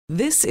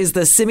This is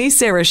the Simi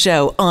Sara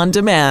Show on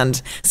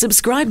demand.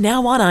 Subscribe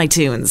now on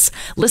iTunes.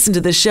 Listen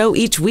to the show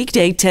each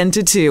weekday 10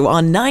 to 2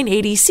 on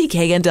 980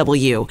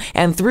 CKNW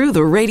and through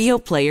the Radio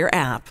Player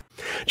app.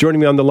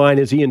 Joining me on the line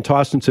is Ian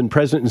Tostenson,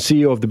 President and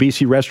CEO of the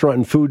BC Restaurant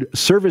and Food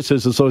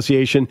Services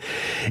Association.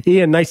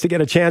 Ian, nice to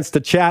get a chance to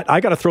chat. I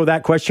got to throw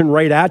that question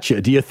right at you.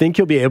 Do you think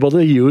you'll be able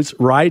to use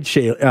ride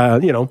sharing, Uber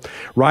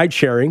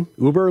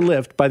or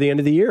Lyft, by the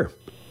end of the year?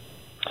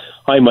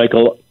 Hi,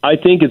 Michael. I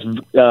think it's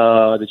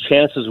the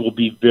chances will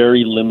be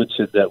very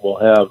limited that we'll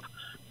have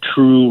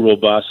true,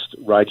 robust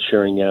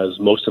ride-sharing, as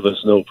most of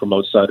us know from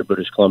outside of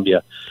British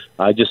Columbia.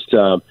 This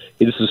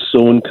is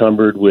so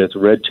encumbered with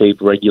red tape,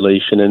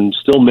 regulation, and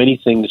still many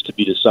things to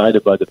be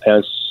decided by the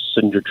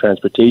Passenger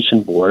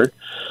Transportation Board,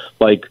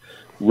 like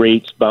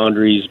rates,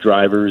 boundaries,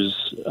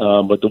 drivers.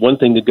 But the one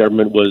thing the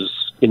government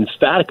was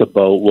emphatic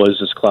about was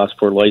this Class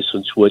 4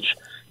 license, which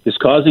is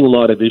causing a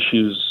lot of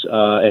issues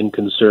and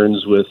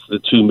concerns with the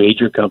two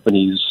major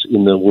companies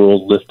in the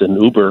world, Lyft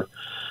and Uber,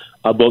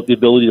 about the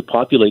ability to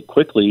populate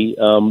quickly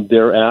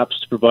their apps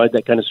to provide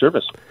that kind of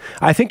service.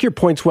 I think your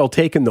point's well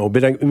taken, though.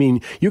 But I mean,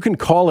 you can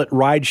call it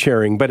ride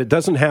sharing, but it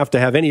doesn't have to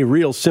have any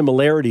real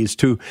similarities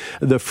to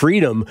the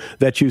freedom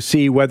that you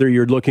see, whether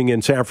you're looking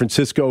in San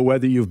Francisco,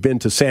 whether you've been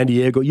to San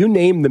Diego. You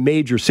name the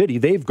major city,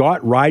 they've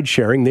got ride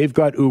sharing, they've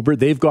got Uber,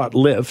 they've got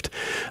Lyft.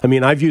 I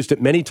mean, I've used it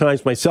many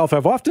times myself.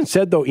 I've often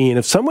said, though, Ian,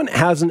 if someone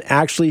hasn't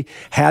actually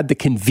had the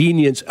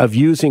convenience of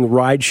using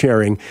ride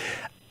sharing,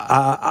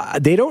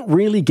 they don't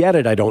really get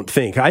it, I don't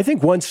think. I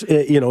think once,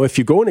 if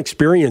you go and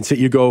experience it,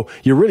 you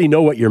really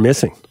know what you're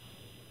missing.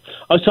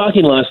 I was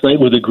talking last night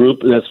with a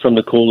group that's from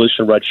the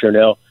Coalition Ride Share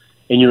Now,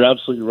 and you're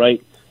absolutely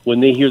right. When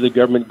they hear the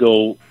government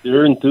go,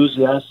 they're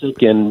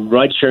enthusiastic and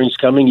ride sharing's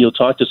coming, you'll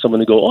talk to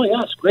someone and go, oh,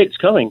 yeah, it's great, it's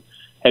coming.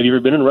 Have you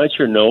ever been in ride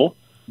share? No,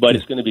 but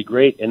it's going to be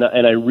great. And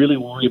I really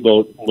worry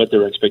about what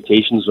their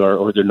expectations are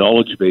or their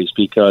knowledge base,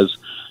 because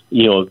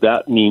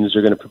that means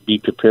they're going to be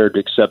prepared to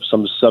accept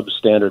some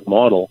substandard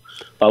model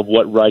of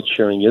what ride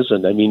sharing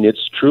isn't. I mean,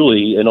 it's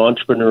truly an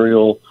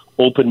entrepreneurial,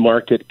 open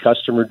market,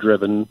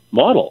 customer-driven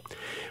model.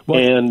 Well,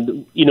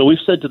 and, we've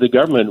said to the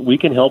government, we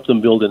can help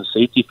them build in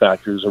safety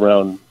factors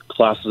around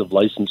classes of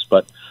license,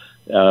 but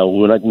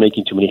we're not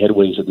making too many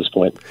headways at this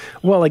point.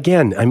 Well,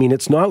 again, I mean,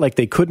 it's not like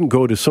they couldn't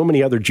go to so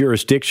many other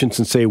jurisdictions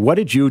and say, what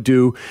did you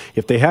do?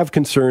 If they have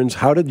concerns,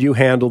 how did you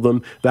handle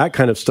them? That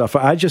kind of stuff.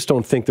 I just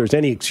don't think there's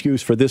any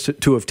excuse for this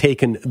to have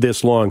taken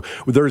this long.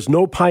 There's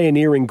no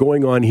pioneering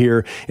going on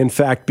here. In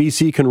fact,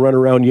 BC can run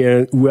around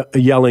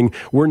yelling,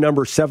 we're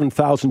number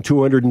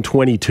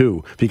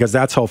 7,222, because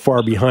that's how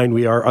far behind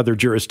we are other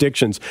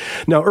jurisdictions.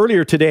 Now,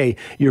 earlier today,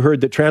 you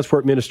heard that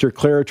Transport Minister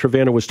Clara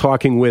Trevena was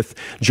talking with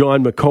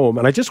John McComb,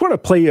 and I just want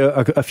to play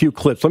a few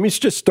clips. Let me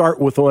just start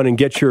with one and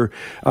get your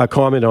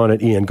comment on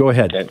it, Ian. Go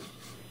ahead. Okay.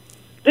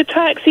 The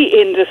taxi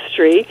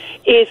industry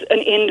is an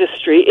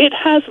industry. It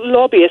has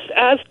lobbyists,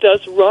 as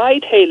does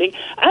ride-hailing,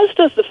 as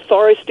does the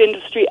forest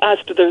industry, as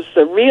does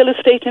the real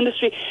estate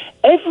industry.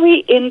 Every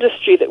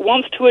industry that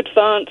wants to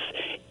advance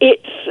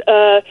its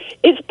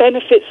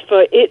benefits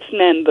for its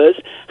members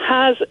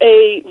has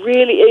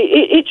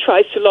it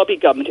tries to lobby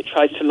government. It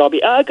tries to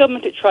lobby our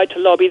government. It tried to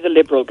lobby the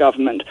Liberal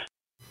government.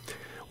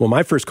 Well,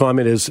 my first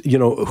comment is,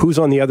 who's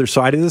on the other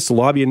side of this? The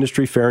lobby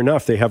industry, fair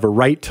enough. They have a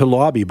right to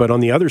lobby. But on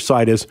the other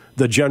side is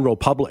the general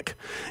public.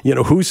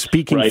 Who's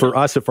speaking for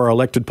us if our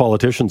elected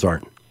politicians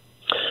aren't?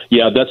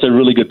 Yeah, that's a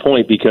really good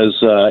point, because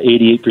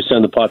 88%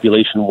 of the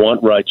population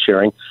want ride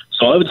sharing.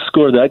 So I would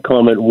score that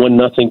comment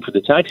 1-0 for the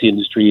taxi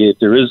industry. If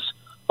there is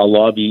a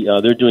lobby,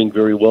 they're doing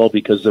very well,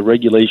 because the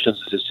regulations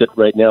as they sit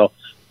right now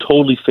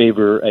totally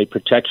favor a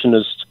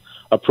protectionist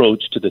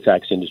approach to the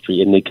taxi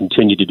industry, and they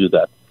continue to do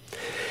that.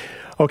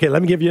 Okay,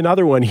 let me give you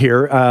another one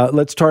here.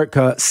 Let's talk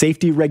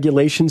safety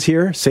regulations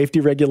here.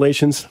 Safety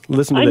regulations.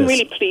 Listen to this. I'm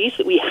really pleased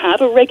that we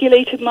have a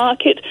regulated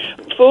market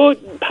for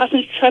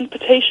passenger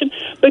transportation,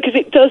 because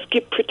it does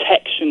give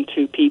protection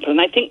to people.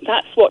 And I think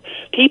that's what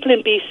people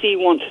in BC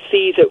want to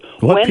see, that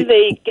when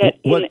they get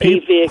in a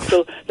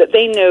vehicle, that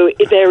they know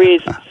there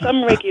is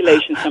some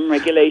regulation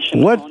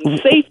on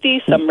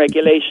safety, some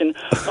regulation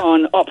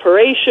on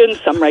operation,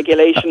 some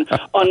regulation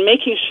on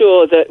making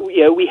sure that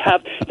we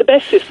have the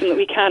best system that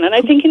we can. And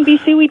I think in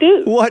BC we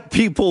do. What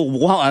people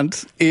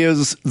want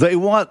is they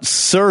want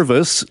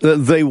service,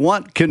 they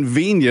want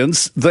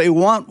convenience, they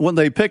want, when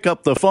they pick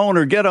up the phone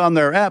or get on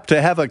their app,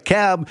 to have a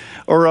cab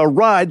or a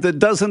ride that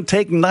doesn't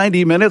take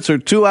 90 minutes or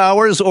 2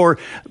 hours or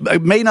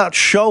may not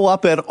show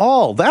up at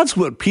all. That's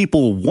what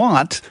people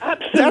want.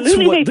 Absolutely. That's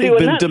what they've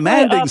been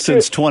demanding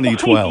since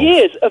 2012. 5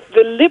 years of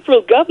the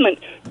Liberal government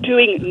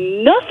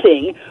doing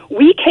nothing,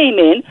 we came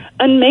in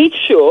and made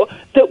sure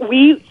that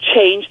we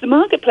changed the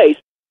marketplace.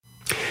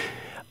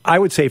 I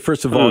would say,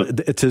 first of all,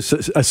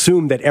 to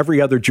assume that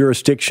every other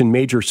jurisdiction,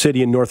 major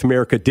city in North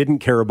America didn't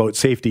care about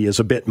safety is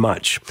a bit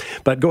much.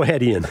 But go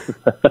ahead, Ian.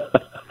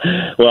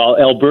 Well,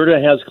 Alberta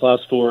has Class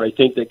 4. I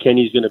think that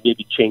Kenny's going to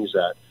maybe change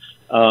that.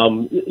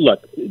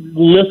 Look,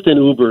 Lyft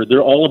and Uber,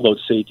 they're all about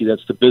safety.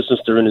 That's the business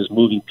they're in, is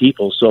moving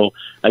people. So,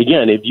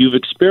 again, if you've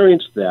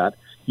experienced that,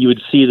 you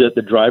would see that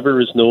the driver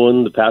is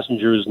known, the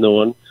passenger is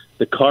known,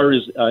 the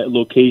car's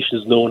location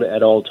is known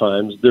at all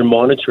times. They're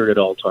monitored at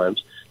all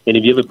times. And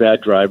if you have a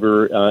bad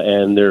driver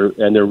and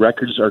their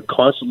records are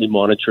constantly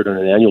monitored on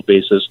an annual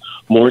basis,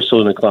 more so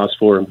in the Class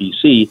 4 in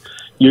BC,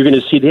 you're going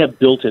to see they have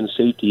built-in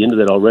safety into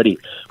that already.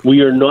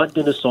 We are not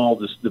going to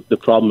solve the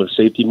problem of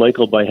safety,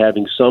 Michael, by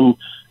having some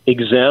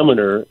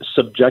examiner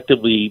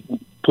subjectively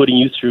putting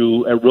you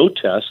through a road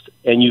test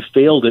and you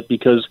failed it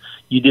because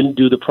you didn't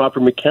do the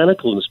proper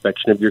mechanical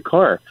inspection of your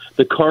car.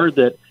 The car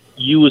that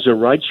you as a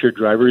rideshare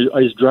driver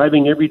is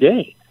driving every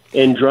day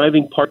and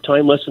driving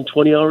part-time less than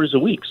 20 hours a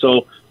week.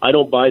 So I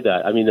don't buy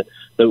that. I mean,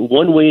 the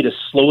one way to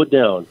slow it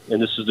down,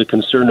 and this is the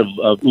concern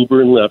of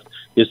Uber and Lyft,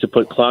 is to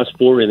put Class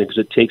 4 in it because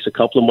it takes a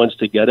couple of months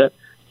to get it.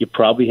 You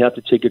probably have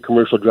to take a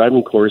commercial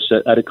driving course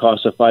at a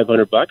cost of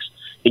 $500,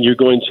 and you're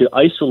going to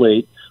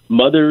isolate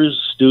mothers,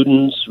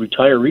 students,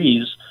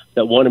 retirees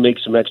that want to make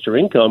some extra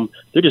income.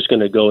 They're just going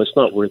to go, it's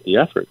not worth the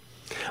effort.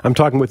 I'm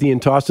talking with Ian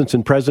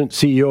Tostenson, President,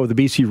 CEO of the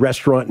BC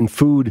Restaurant and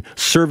Food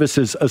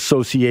Services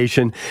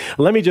Association.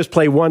 Let me just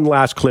play one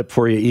last clip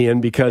for you,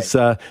 Ian, because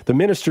the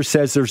minister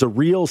says there's a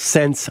real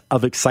sense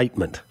of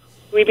excitement.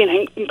 We've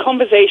been in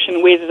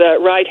conversation with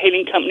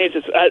ride-hailing companies,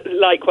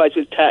 likewise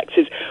with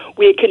taxis.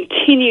 We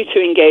continue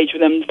to engage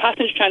with them. The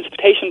Passenger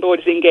Transportation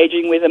Board is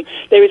engaging with them.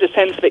 There is a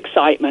sense of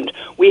excitement.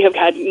 We have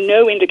had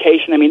no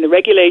indication. I mean, the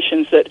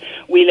regulations that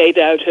we laid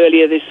out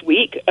earlier this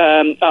week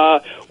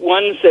are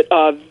ones that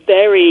are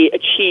very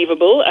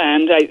achievable,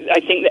 and I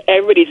think that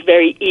everybody's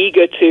very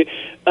eager to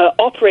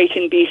operate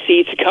in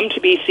BC, to come to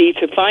BC,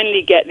 to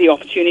finally get the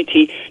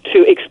opportunity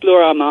to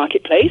explore our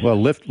marketplace.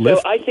 Well,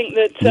 so I think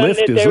that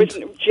there is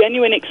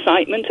genuine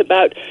excitement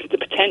about the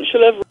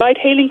potential of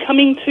ride-hailing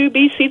coming to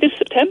BC this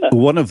September.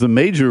 One of the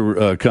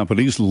major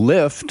companies,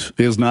 Lyft,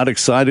 is not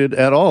excited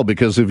at all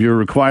because of your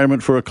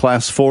requirement for a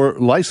Class 4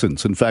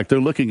 license. In fact, they're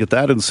looking at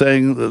that and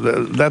saying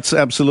that's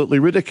absolutely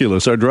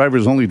ridiculous. Our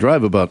drivers only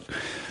drive about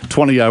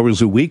 20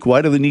 hours a week.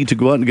 Why do they need to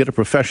go out and get a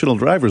professional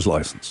driver's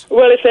license?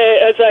 Well,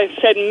 as I've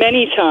said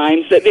many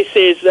times, that this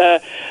is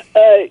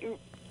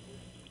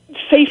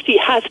safety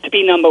has to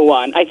be number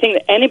one. I think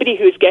that anybody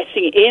who's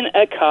getting in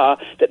a car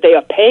that they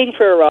are paying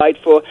for a ride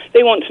for,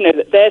 they want to know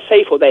that they're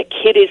safe or their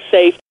kid is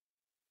safe.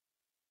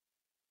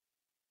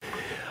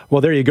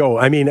 Well, there you go.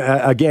 I mean,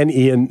 again,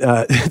 Ian,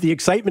 the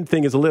excitement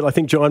thing is a little, I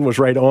think John was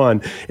right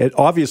on.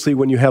 Obviously,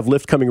 when you have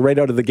Lyft coming right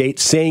out of the gate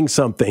saying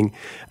something,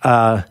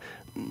 obviously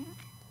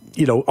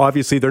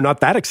they're not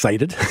that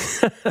excited.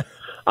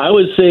 I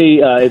would say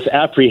it's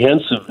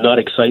apprehensive, not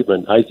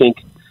excitement. I think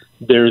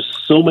there's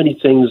so many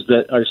things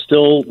that are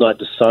still not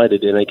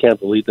decided, and I can't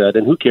believe that.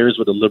 And who cares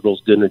what the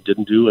Liberals did or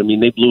didn't do? I mean,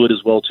 they blew it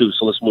as well, too,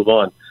 so let's move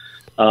on.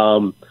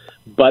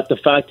 But the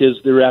fact is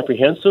they're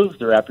apprehensive.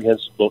 They're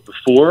apprehensive about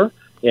before,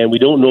 and we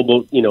don't know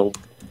about,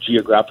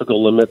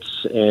 geographical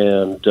limits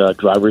and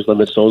driver's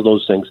limits, all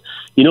those things.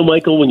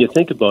 Michael, when you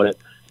think about it,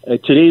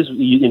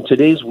 in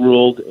today's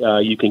world,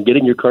 you can get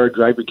in your car,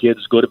 drive your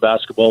kids, go to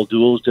basketball,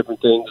 do all those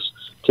different things,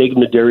 take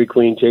them to Dairy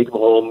Queen, take them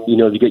home,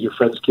 you get your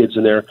friends' kids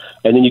in there,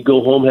 and then you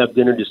go home, have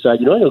dinner, decide,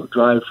 I'm going to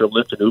drive for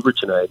Lyft and Uber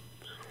tonight.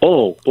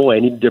 Oh, boy, I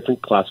need a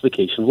different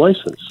classification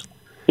license.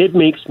 It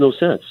makes no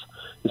sense.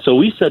 And so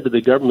we said to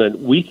the government,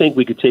 we think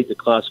we could take the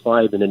Class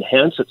 5 and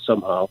enhance it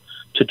somehow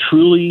to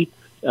truly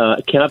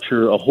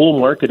capture a whole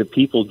market of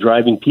people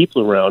driving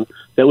people around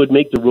that would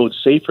make the roads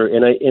safer.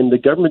 And the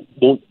government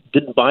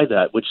didn't buy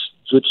that, which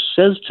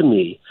says to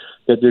me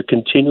that they're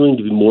continuing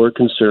to be more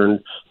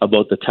concerned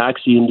about the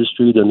taxi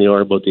industry than they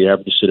are about the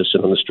average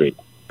citizen on the street.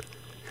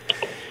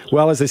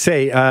 Well, as I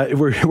say,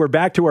 we're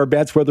back to our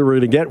bets whether we're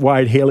going to get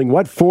ride-hailing,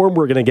 what form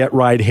we're going to get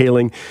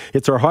ride-hailing.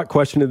 It's our hot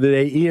question of the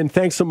day. Ian,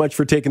 thanks so much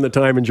for taking the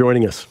time and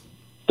joining us.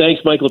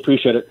 Thanks, Michael.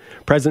 Appreciate it.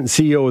 President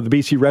and CEO of the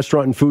BC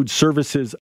Restaurant and Food Services